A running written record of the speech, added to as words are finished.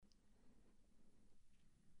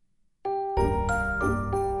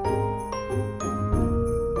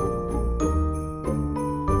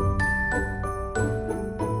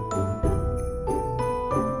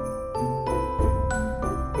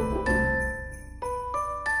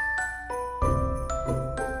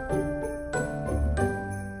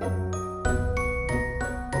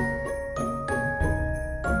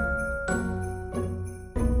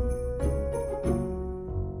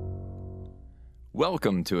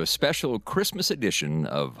Welcome to a special Christmas edition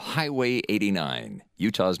of Highway 89,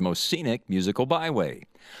 Utah's most scenic musical byway.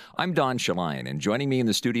 I'm Don Shaline, and joining me in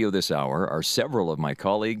the studio this hour are several of my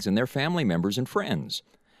colleagues and their family members and friends.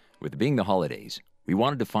 With it being the holidays, we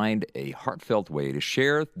wanted to find a heartfelt way to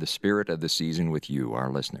share the spirit of the season with you,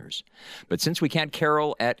 our listeners. But since we can't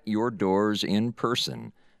carol at your doors in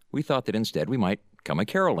person, we thought that instead we might come a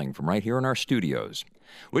caroling from right here in our studios.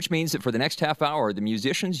 Which means that for the next half hour, the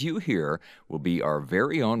musicians you hear will be our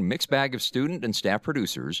very own mixed bag of student and staff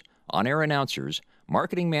producers, on-air announcers,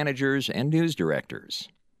 marketing managers, and news directors.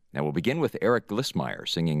 Now we'll begin with Eric Glissmeyer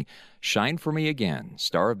singing Shine for Me Again,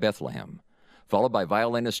 Star of Bethlehem, followed by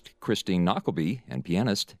violinist Christine Knockleby and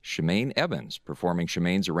pianist Shemaine Evans performing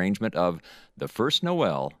Shemaine's arrangement of The First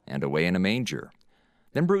Noel and Away in a Manger.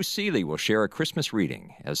 Then Bruce Seeley will share a Christmas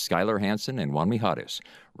reading as Skylar Hansen and Juan Mijares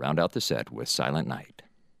round out the set with Silent Night.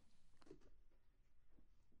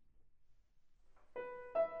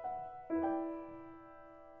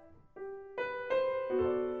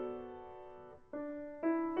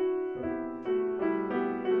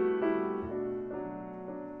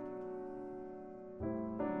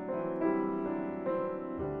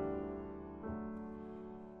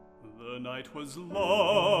 The night was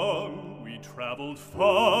long, we traveled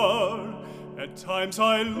far. At times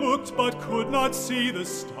I looked but could not see the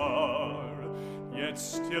star. Yet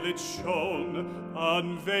still it shone,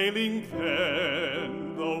 unveiling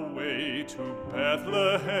then the way to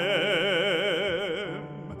Bethlehem.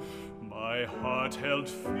 My heart held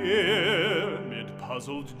fear mid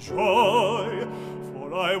puzzled joy,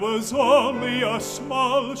 for I was only a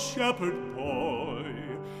small shepherd boy.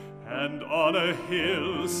 And on a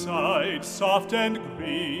hillside soft and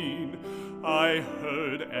green, I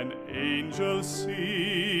heard an angel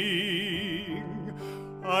sing.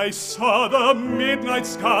 I saw the midnight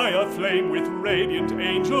sky aflame with radiant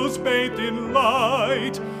angels bathed in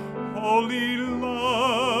light, holy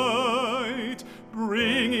light,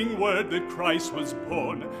 bringing word that Christ was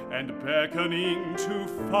born and beckoning to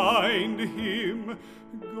find him.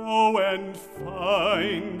 Go and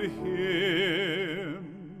find him.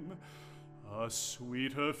 A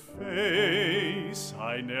sweeter face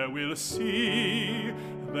I ne'er will see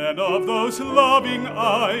than of those loving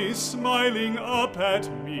eyes smiling up at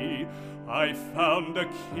me. I found a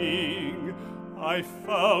king, I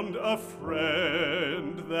found a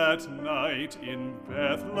friend that night in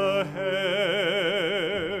Bethlehem.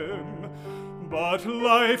 But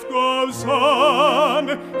life goes on,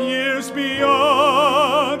 years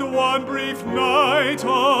beyond one brief night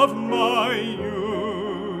of my youth.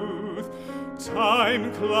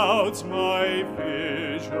 Time clouds my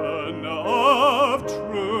vision of truth,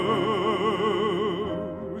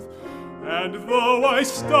 and though I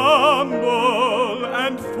stumble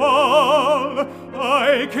and fall,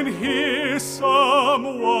 I can hear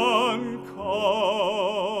someone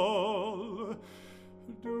call.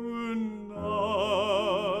 Do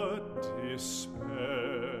not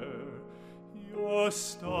despair, your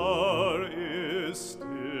star is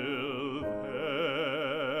still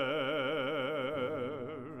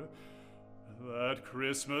That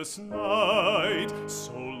Christmas night,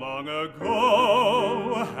 so long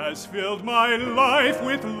ago, has filled my life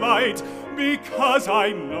with light, because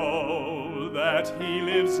I know that he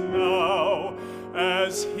lives now,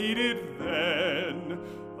 as he did then,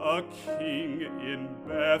 a king in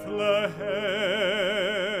Bethlehem,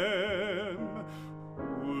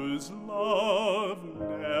 whose love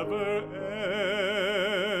never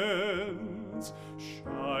ends.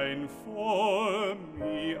 Shine for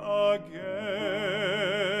me again,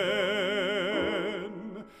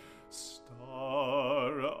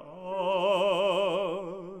 Star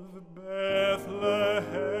of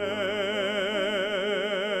Bethlehem.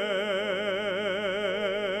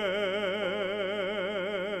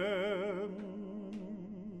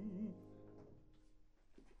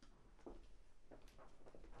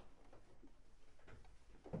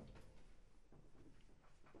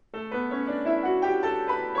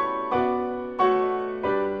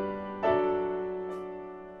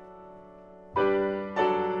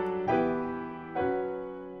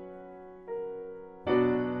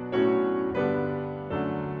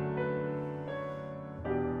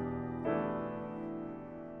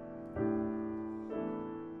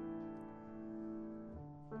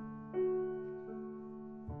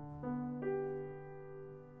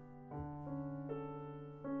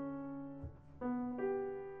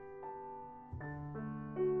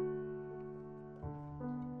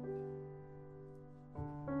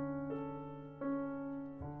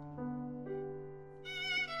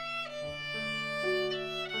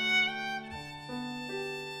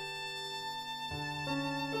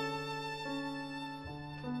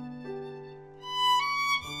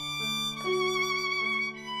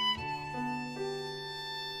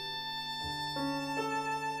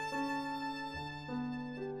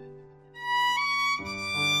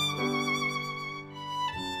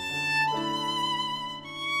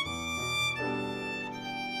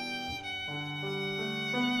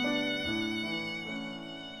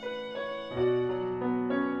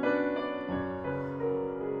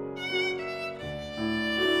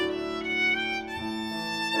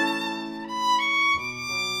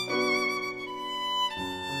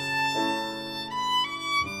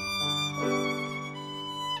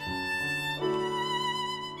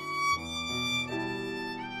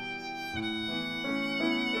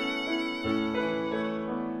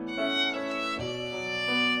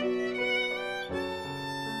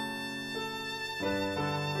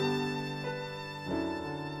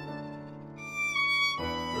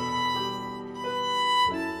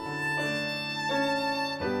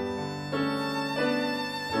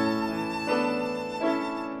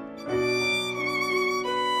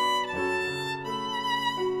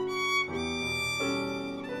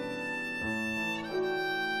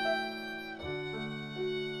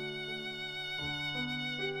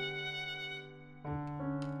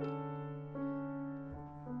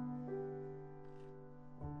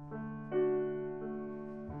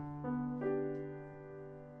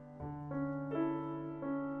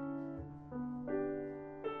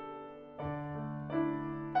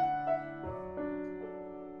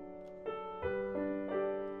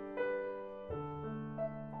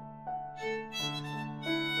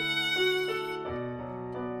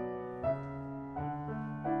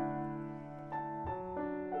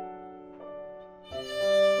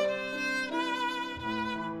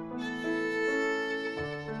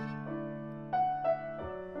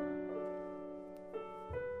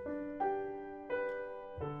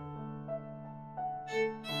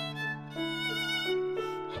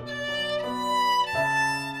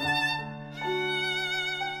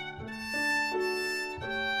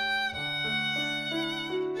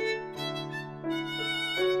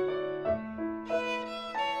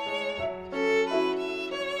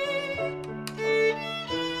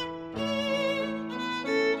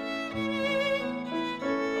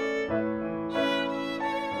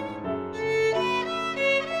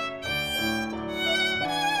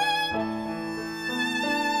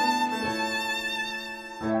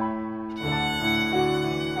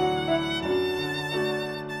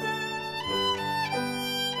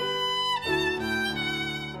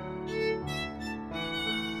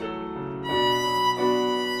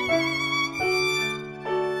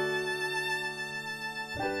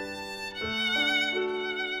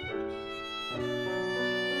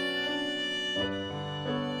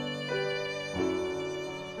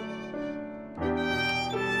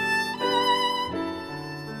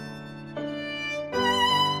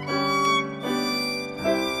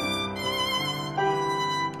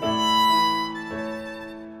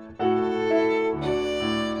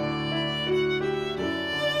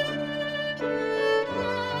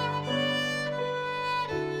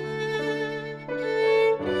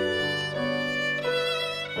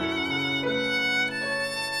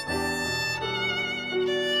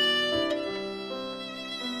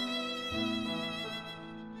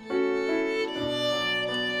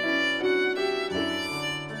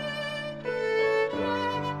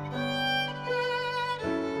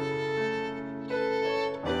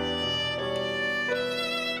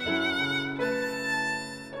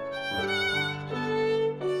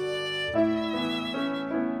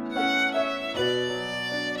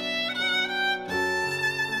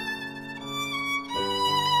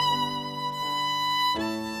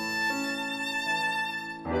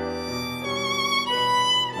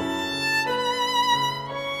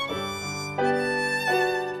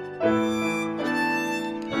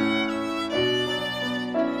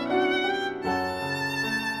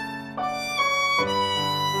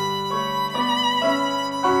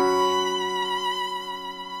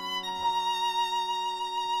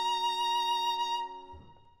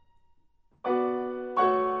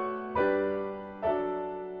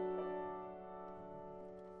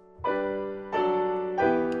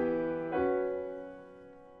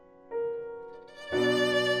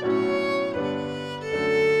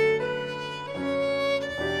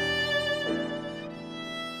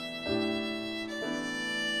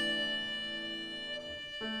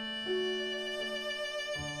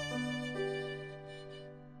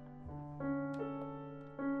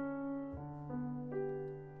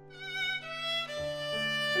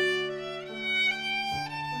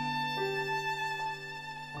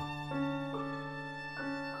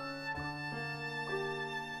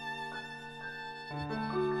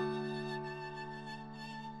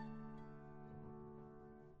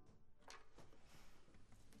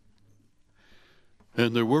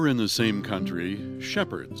 And there were in the same country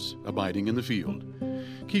shepherds abiding in the field,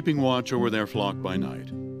 keeping watch over their flock by night.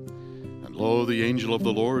 And lo, the angel of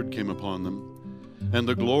the Lord came upon them, and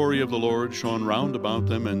the glory of the Lord shone round about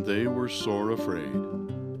them, and they were sore afraid.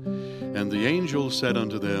 And the angel said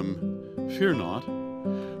unto them, Fear not,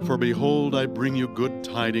 for behold, I bring you good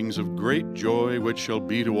tidings of great joy, which shall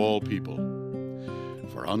be to all people.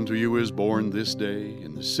 For unto you is born this day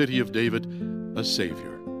in the city of David a Savior,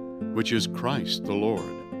 which is Christ the Lord.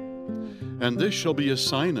 And this shall be a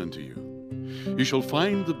sign unto you. You shall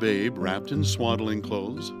find the babe wrapped in swaddling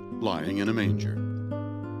clothes, lying in a manger.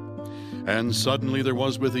 And suddenly there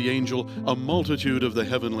was with the angel a multitude of the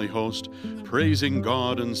heavenly host, praising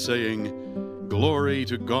God and saying, Glory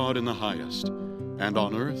to God in the highest, and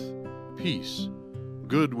on earth peace,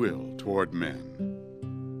 goodwill toward men.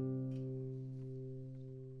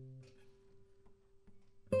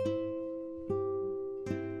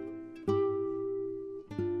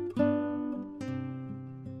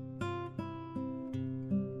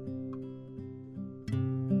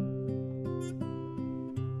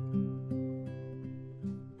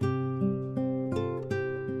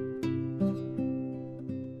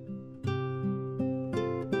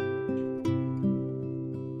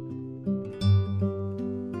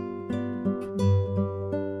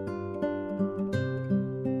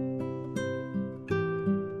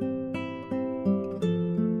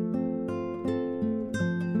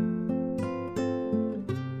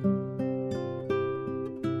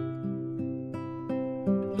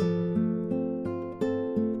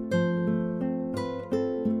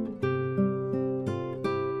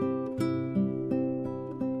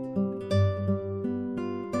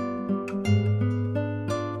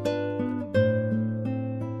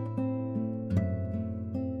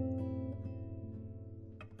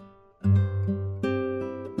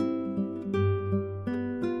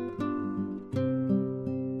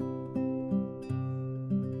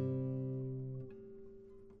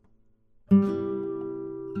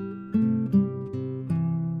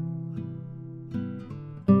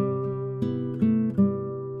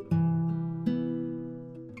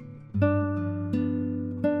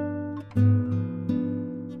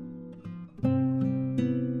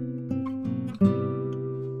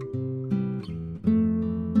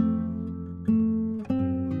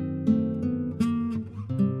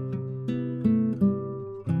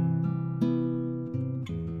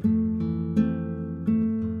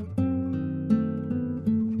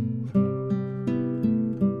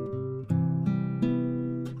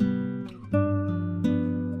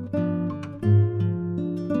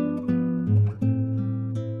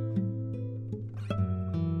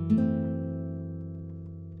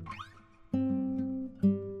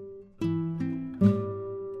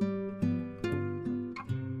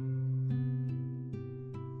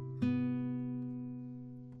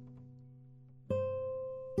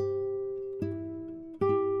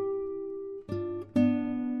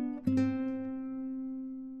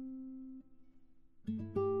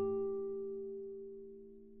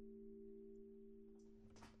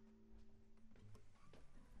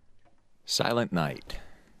 Silent Night,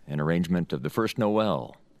 an arrangement of the first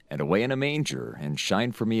Noel, and Away in a Manger, and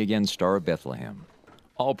Shine for Me Again, Star of Bethlehem,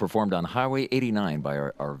 all performed on Highway 89 by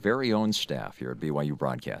our very own staff here at BYU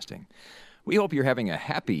Broadcasting. We hope you're having a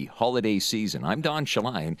happy holiday season. I'm Don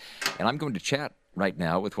Shaline, and I'm going to chat right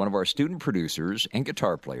now with one of our student producers and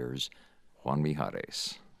guitar players, Juan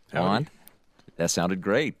Mijares. Juan, that sounded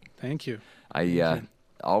great. Thank you.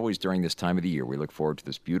 Always during this time of the year, we look forward to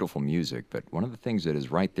this beautiful music, but one of the things that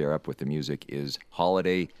is right there up with the music is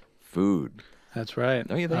holiday food. That's right.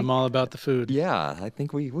 Don't you think? I'm all about the food. Yeah, I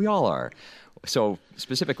think we all are. So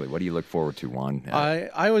specifically, what do you look forward to, Juan? I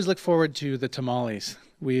always look forward to the tamales.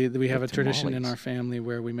 We have a tradition in tamales. our family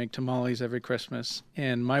where we make tamales every Christmas.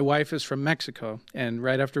 And my wife is from Mexico, and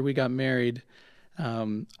right after we got married,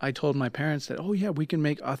 I told my parents that, oh yeah, we can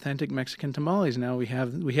make authentic Mexican tamales now. We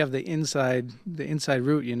have the inside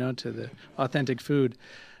route, to the authentic food.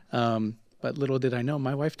 But little did I know,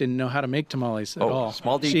 my wife didn't know how to make tamales at all.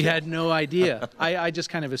 Small detail. She had no idea. I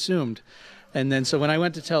just kind of assumed. And then so when I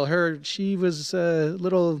went to tell her, she was a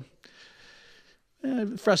little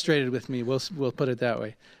frustrated with me. We'll put it that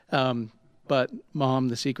way. But Mom,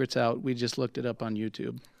 the secret's out. We just looked it up on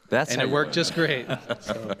YouTube. And it worked just great.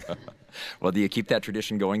 So. Well, do you keep that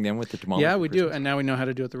tradition going then with the tamales? Yeah, we do. And now we know how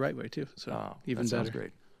to do it the right way, too. So even that better. sounds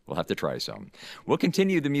great. We'll have to try some. We'll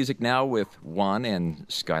continue the music now with Juan and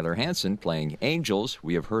Skylar Hansen playing Angels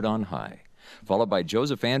We Have Heard on High, followed by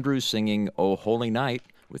Joseph Andrews singing Oh Holy Night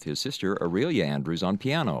with his sister Aurelia Andrews on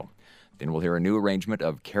piano. Then we'll hear a new arrangement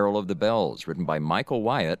of Carol of the Bells, written by Michael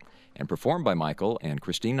Wyatt and performed by Michael and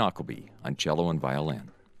Christine Knockleby on cello and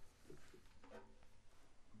violin.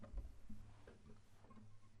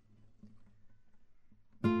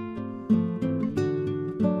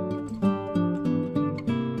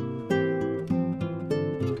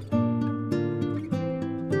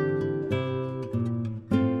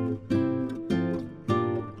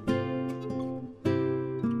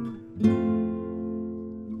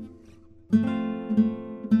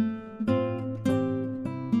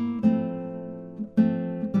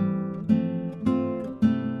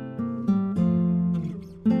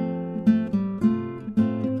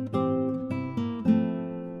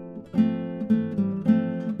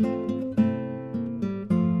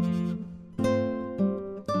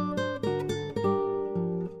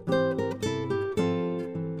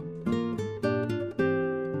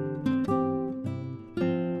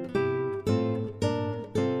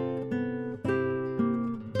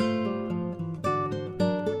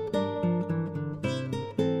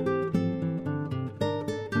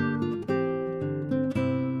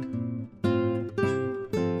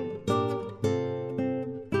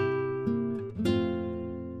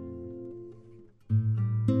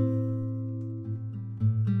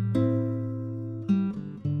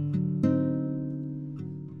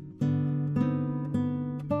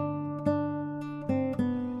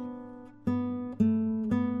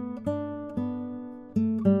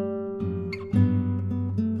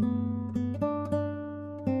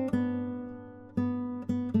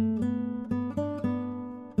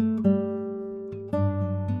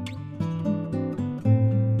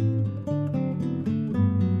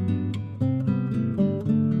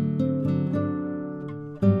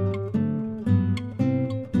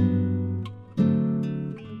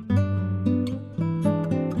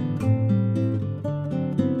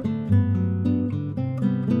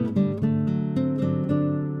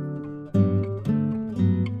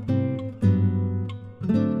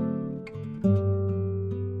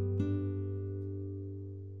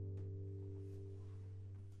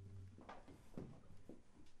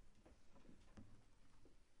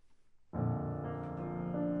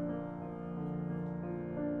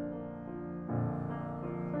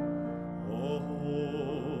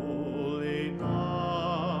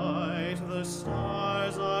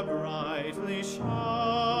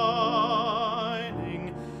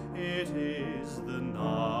 Shining, it is the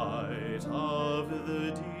night of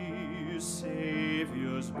the dear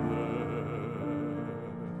Savior's birth.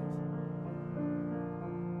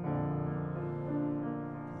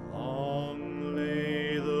 Long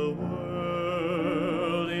lay the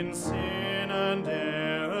world in sin and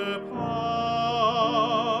error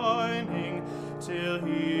pining, till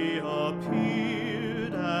he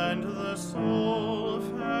appeared and the soul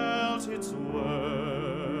felt its worth.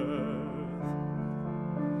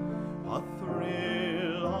 A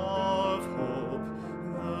thrill of hope,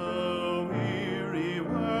 the weary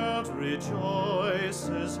world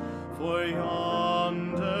rejoices, for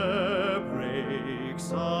yonder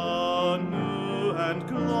breaks a new and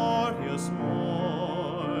glorious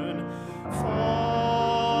morn. Fall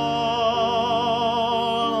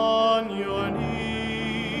on your knees,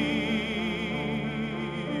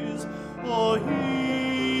 oh, hear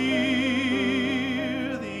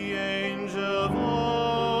the angel voices.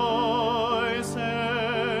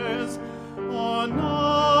 O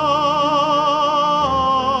night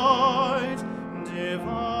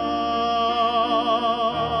divine,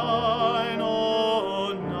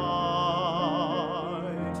 O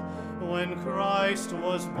night when Christ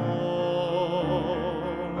was born.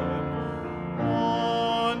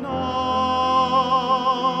 O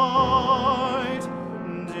night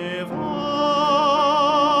divine,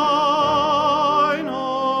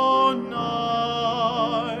 O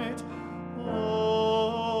night,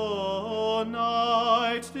 O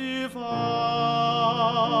night divine.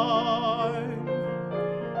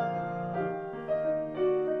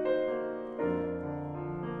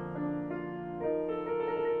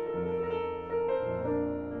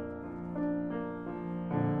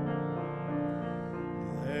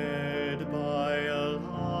 Led by a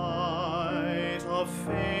light of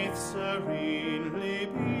faith serenely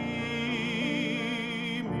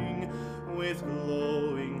beaming, with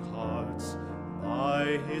glowing hearts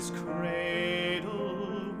by his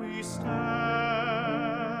cradle we stand.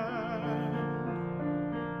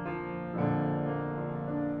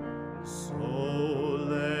 So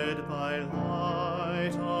led by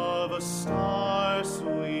light of a star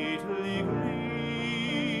sweetly gleaming,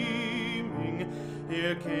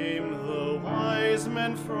 here came the wise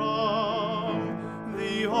men from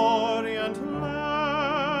the Orient land.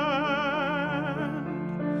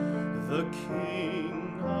 The the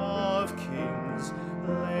King of Kings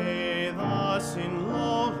lay thus in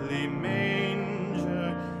lowly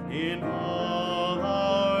manger, in all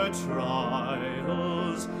our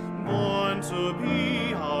trials, born to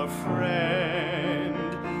be our friend.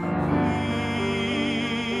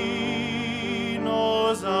 He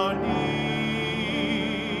knows our need,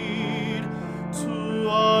 to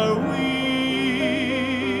our weakness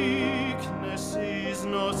is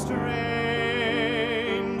no stranger.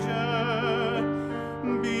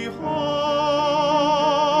 Behold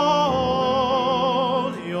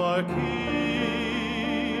your King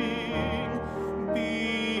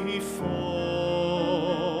before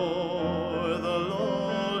the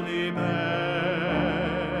lowly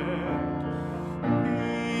band.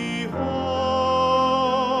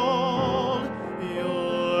 Behold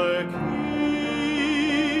your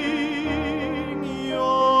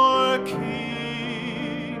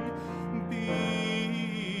King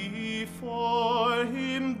before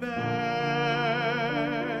him bend.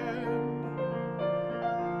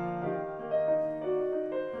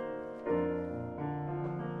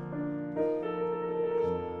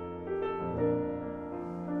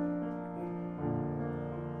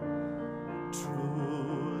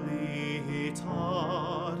 Truly he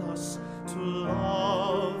taught us to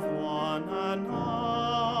love one another.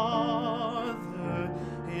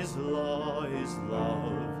 His law is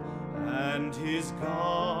love, and his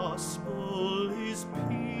gospel is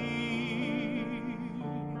peace.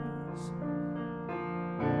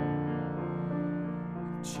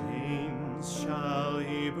 Chains shall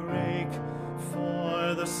he break,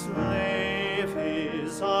 for the slave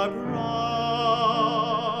is our brother,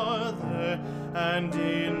 and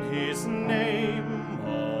in his name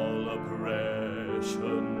all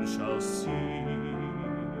oppression shall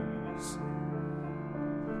cease.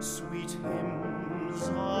 Sweet hymns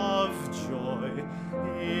of joy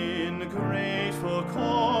in grateful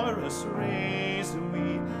chorus raise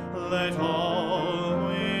we, let all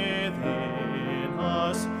within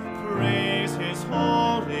us praise his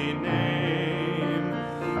holy name.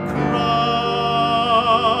 Christ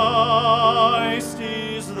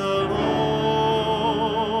is the Lord.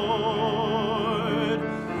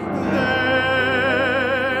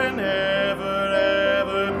 Then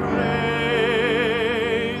ever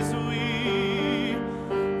praise we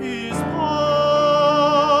his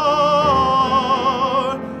power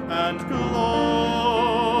and glory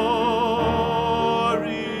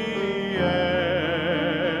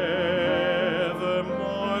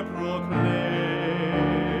evermore proclaim.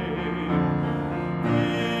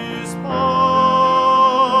 His power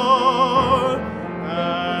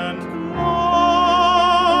and glory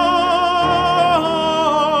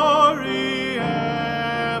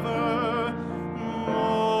evermore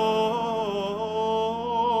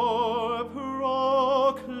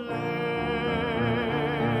proclaim.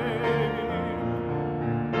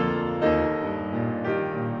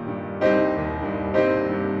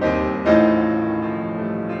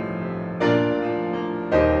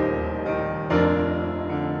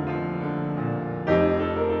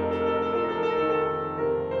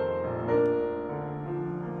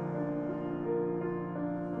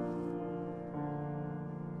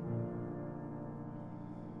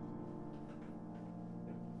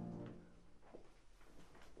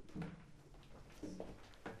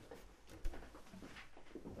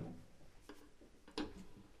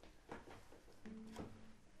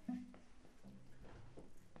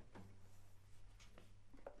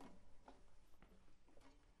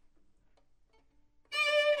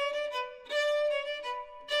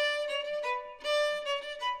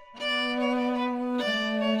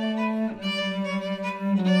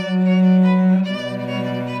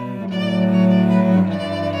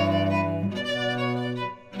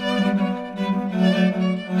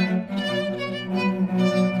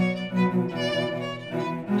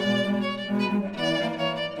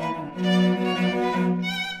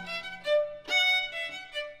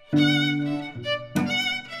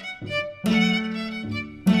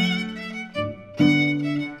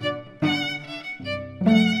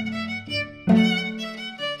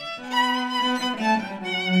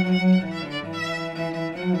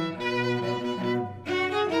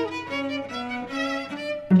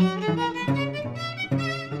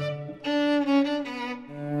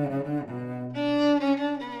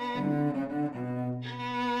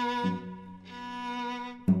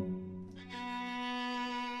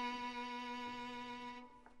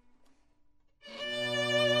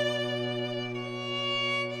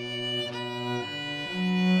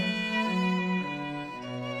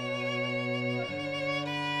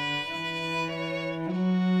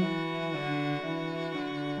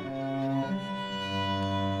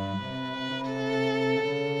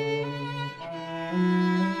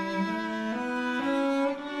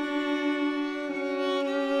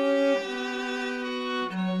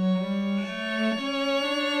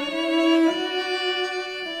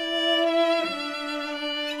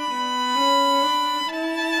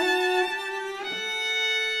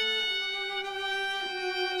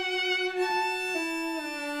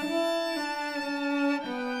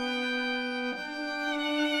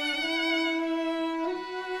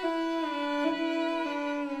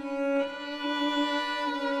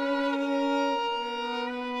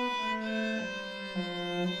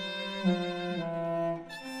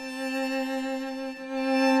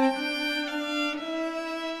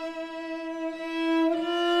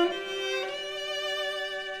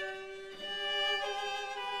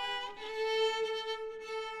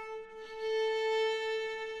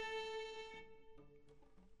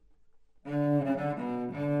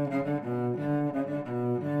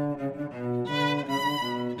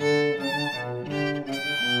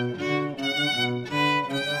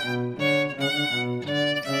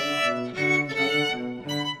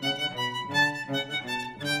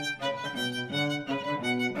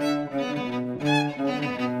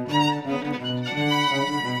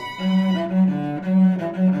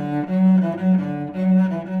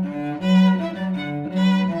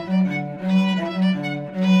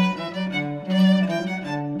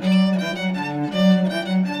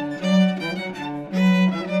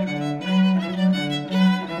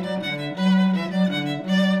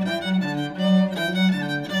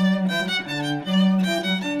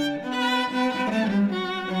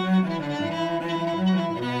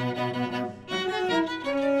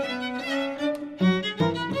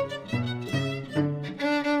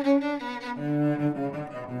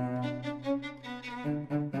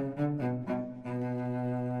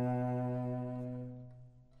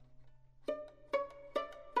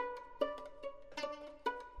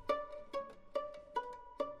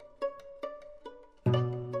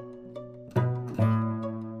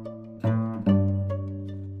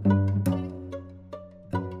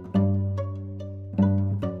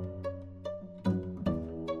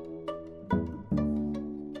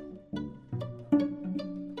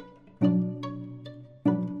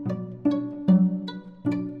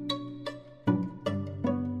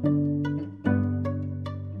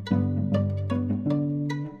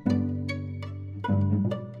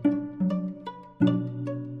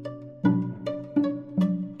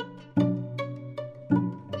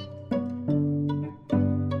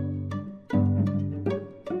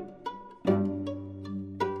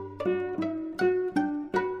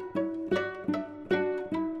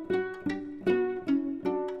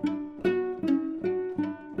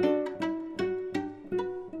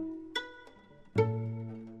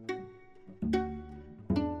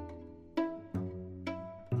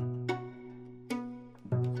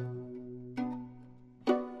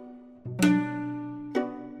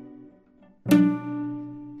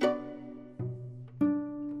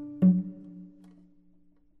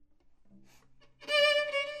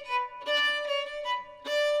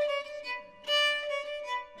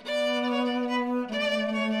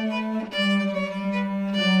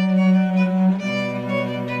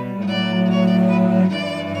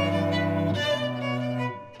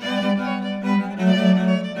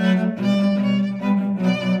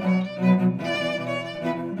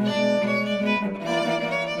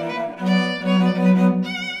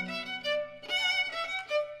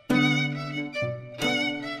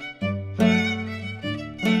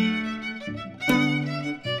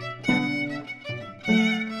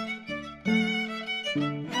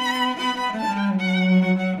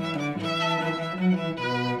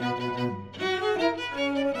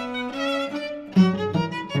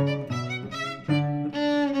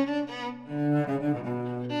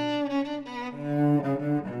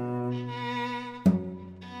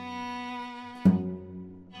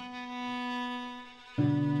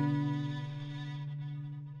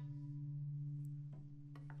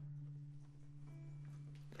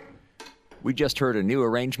 We just heard a new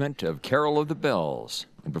arrangement of Carol of the Bells.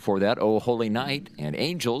 And before that, O Holy Night and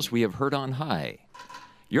Angels We Have Heard on High.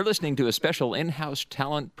 You're listening to a special in-house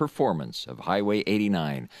talent performance of Highway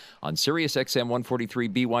 89 on Sirius XM 143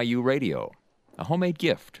 BYU Radio, a homemade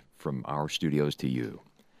gift from our studios to you.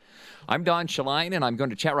 I'm Don Shaline, and I'm going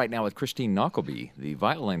to chat right now with Christine Knockleby, the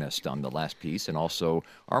violinist on the last piece, and also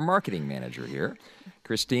our marketing manager here.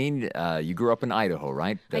 Christine, you grew up in Idaho,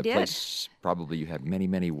 right? That I did. Place, probably you have many,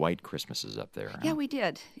 many white Christmases up there. Yeah, we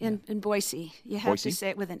did in Boise. You have Boise? to say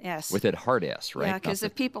it with an S. With a hard S, right? Yeah, because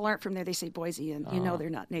if people aren't from there, they say Boise, and you know they're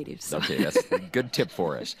not natives. So. Okay, that's a good tip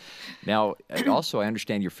for us. Now, also, I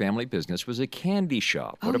understand your family business was a candy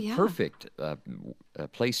shop. What a perfect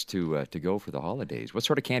place to go for the holidays. What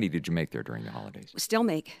sort of candy did you make there during the holidays? Still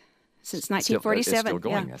make since 1947. It's still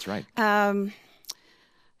going, yeah. That's right.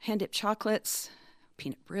 Hand-dipped chocolates,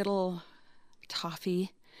 peanut brittle,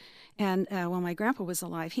 toffee. And when my grandpa was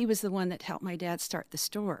alive, he was the one that helped my dad start the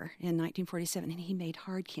store in 1947, and he made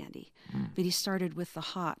hard candy. But he started with the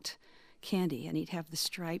hot candy, and he'd have the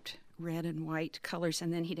striped red and white colors,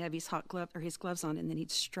 and then he'd have his his gloves on, and then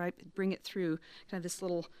he'd bring it through kind of this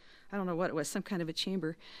little, I don't know what it was, some kind of a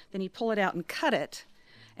chamber. Then he'd pull it out and cut it.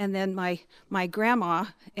 And then my grandma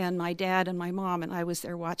and my dad and my mom, and I was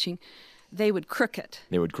there watching, they would crook it.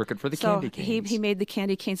 They would crook it for the candy canes. He made the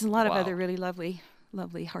candy canes and a lot of other really lovely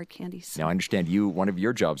hard candies. Now, I understand one of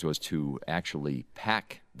your jobs was to actually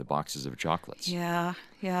pack the boxes of chocolates. Yeah.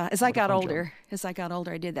 As I got older, I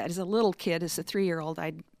did that. As a little kid, as a 3-year-old,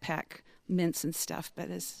 I'd pack mints and stuff. But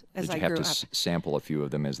as I grew up, did you have to sample a few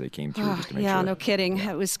of them as they came through? Just to make yeah, sure? No kidding.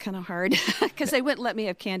 It was kind of hard because they wouldn't let me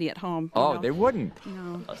have candy at home. Oh, they wouldn't.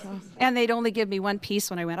 No. And they'd only give me one piece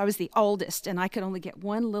when I went. I was the oldest, and I could only get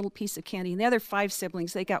one little piece of candy. And the other 5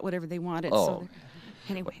 siblings, they got whatever they wanted. Oh. So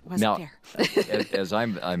anyway, it wasn't fair. as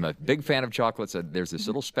I'm a big fan of chocolates, there's this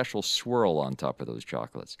little special swirl on top of those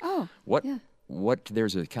chocolates. Oh, what? yeah. What?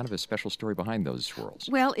 There's a kind of a special story behind those swirls.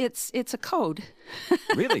 Well, it's a code.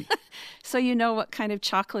 Really? So you know what kind of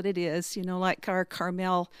chocolate it is. You know, like our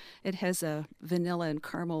Carmel, it has a vanilla and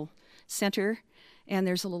caramel center, and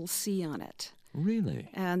there's a little C on it. Really?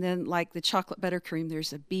 And then like the chocolate buttercream,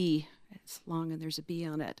 there's a B. It's long and there's a B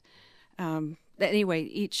on it. Anyway,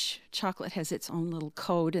 each chocolate has its own little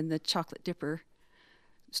code, and the chocolate dipper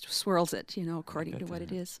swirls it, according to what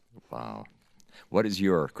it is. Wow. What is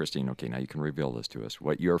Christine, okay, now you can reveal this to us,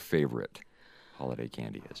 what your favorite holiday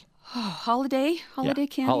candy is? Oh, holiday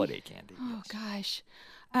candy? Holiday candy, Oh, yes.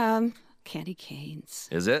 gosh. Candy canes.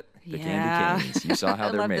 Is it? The candy canes. You saw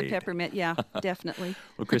how they're made. I love the peppermint, yeah, definitely.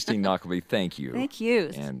 Well, Christine Knockleby, thank you. Thank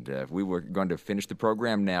you. And we were going to finish the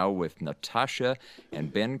program now with Natasha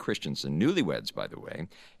and Ben Christensen, newlyweds, by the way,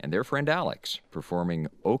 and their friend Alex, performing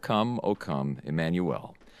O Come,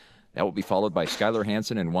 Emmanuel. That will be followed by Skylar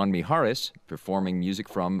Hansen and Juan Mijares performing music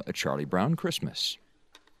from A Charlie Brown Christmas.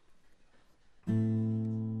 O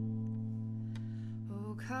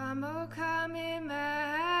come, Emmanuel,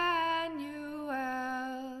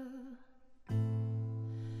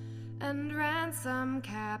 and ransom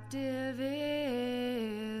captive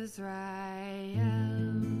Israel.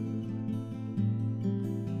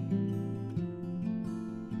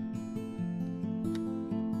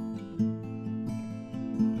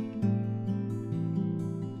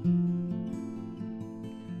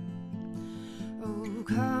 O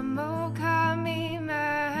come, Emmanuel,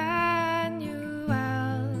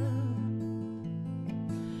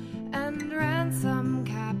 and ransom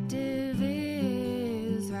captive Israel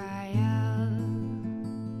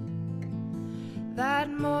that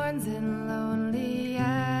mourns in lonely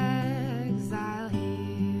exile here,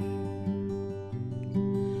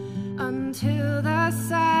 until the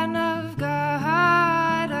Son of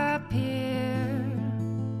God appear.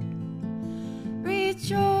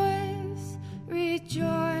 Rejoice,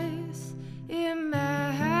 rejoice,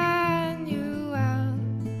 Emmanuel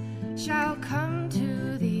shall come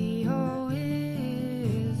to thee, O Israel.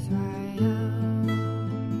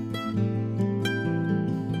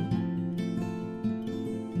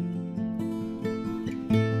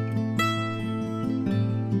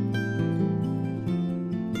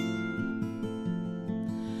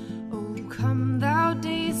 O come, thou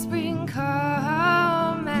day spring,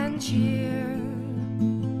 come and cheer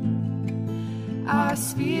our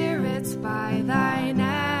spirits by thine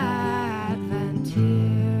advent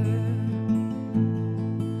here.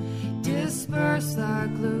 Disperse the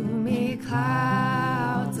gloomy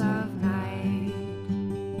clouds of night,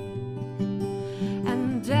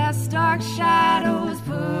 and death's dark shadows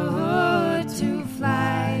put to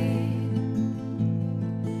flight.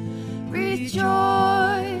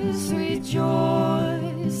 Rejoice,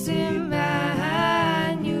 rejoice,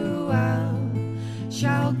 Emmanuel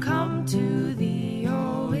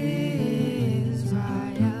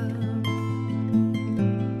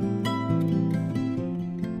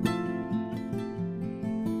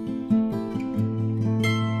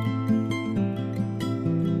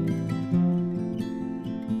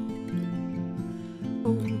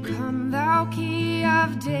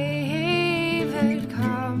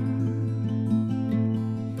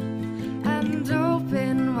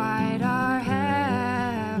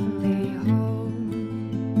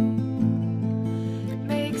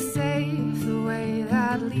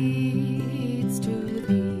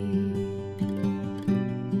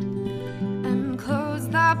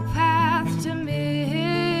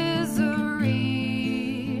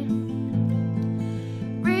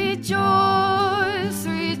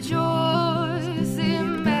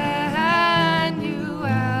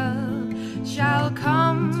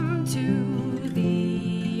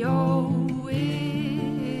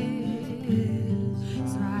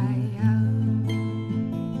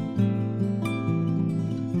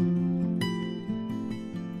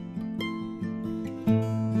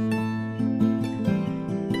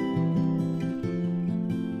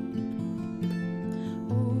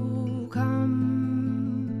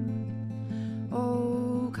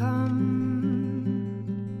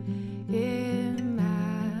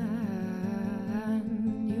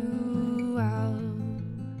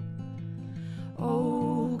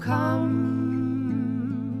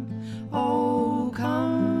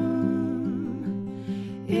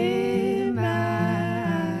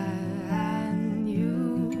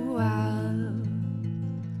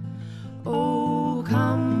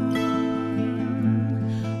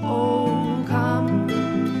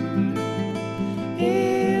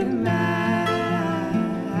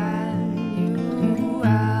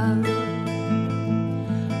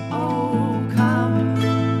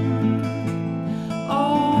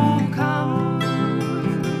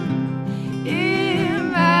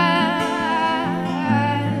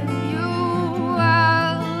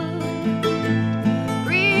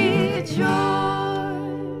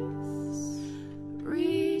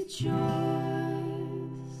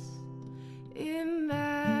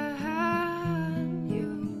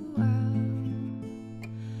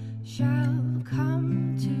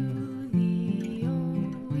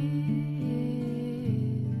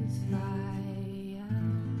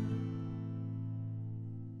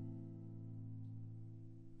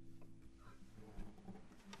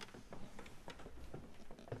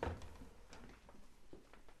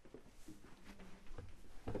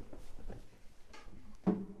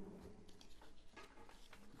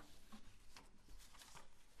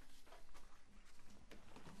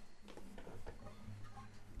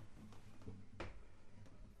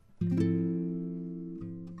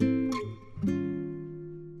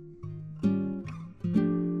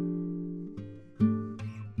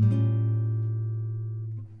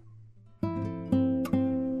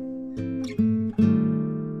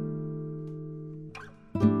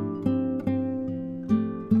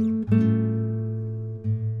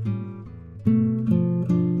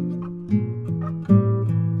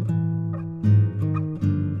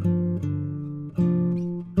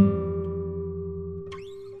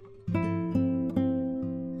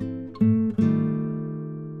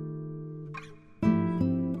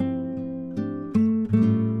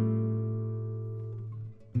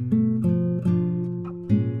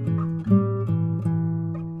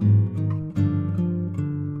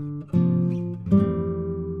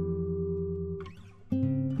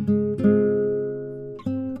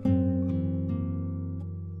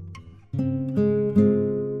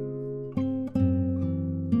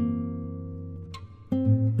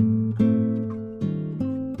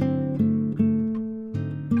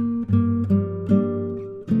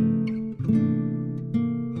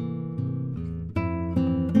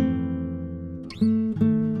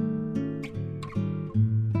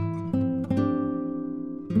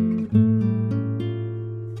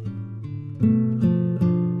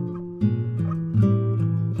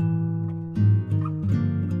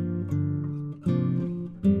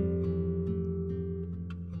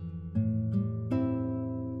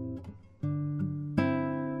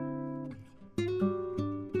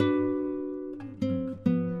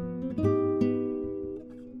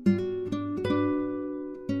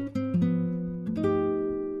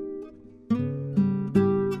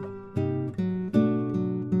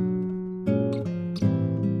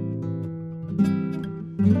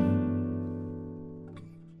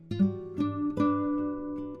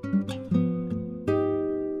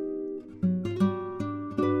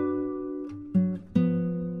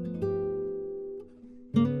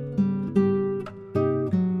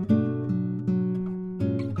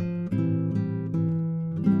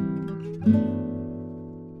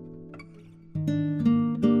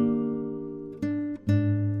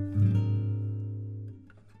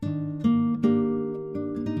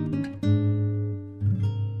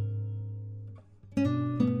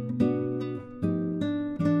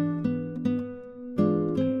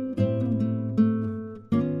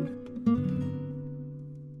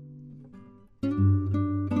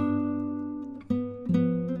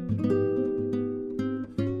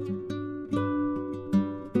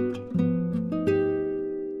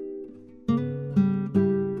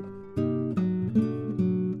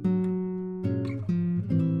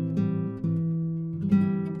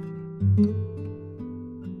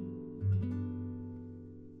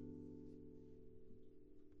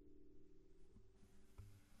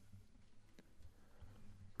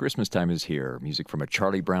Christmas time is here. Music from A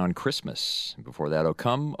Charlie Brown Christmas. And before that, O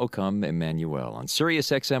Come, Emmanuel on Sirius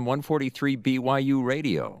XM 143 BYU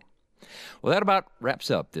Radio. Well, that about wraps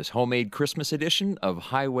up this homemade Christmas edition of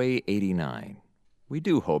Highway 89. We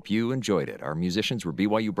do hope you enjoyed it. Our musicians were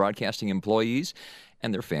BYU Broadcasting employees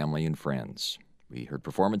and their family and friends. We heard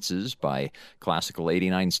performances by Classical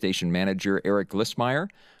 89 station manager Eric Glissmeyer,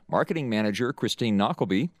 marketing manager Christine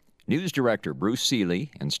Knockleby, news director Bruce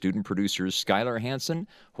Seeley, and student producers Skylar Hansen,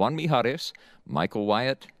 Juan Mijares, Michael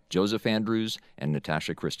Wyatt, Joseph Andrews, and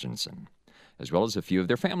Natasha Christensen. as well as a few of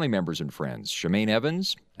their family members and friends, Shemaine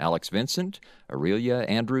Evans, Alex Vincent, Aurelia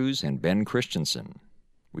Andrews, and Ben Christensen.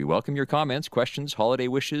 We welcome your comments, questions, holiday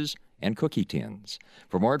wishes, and cookie tins.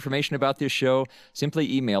 For more information about this show,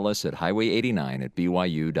 simply email us at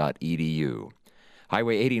highway89@byu.edu.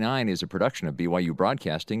 Highway 89 is a production of BYU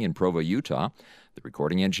Broadcasting in Provo, Utah. The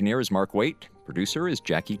recording engineer is Mark Waite. Producer is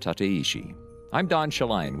Jackie Tateishi. I'm Don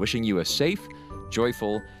Shaline, wishing you a safe,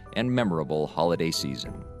 joyful, and memorable holiday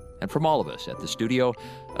season. And from all of us at the studio,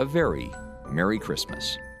 a very Merry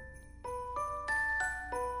Christmas.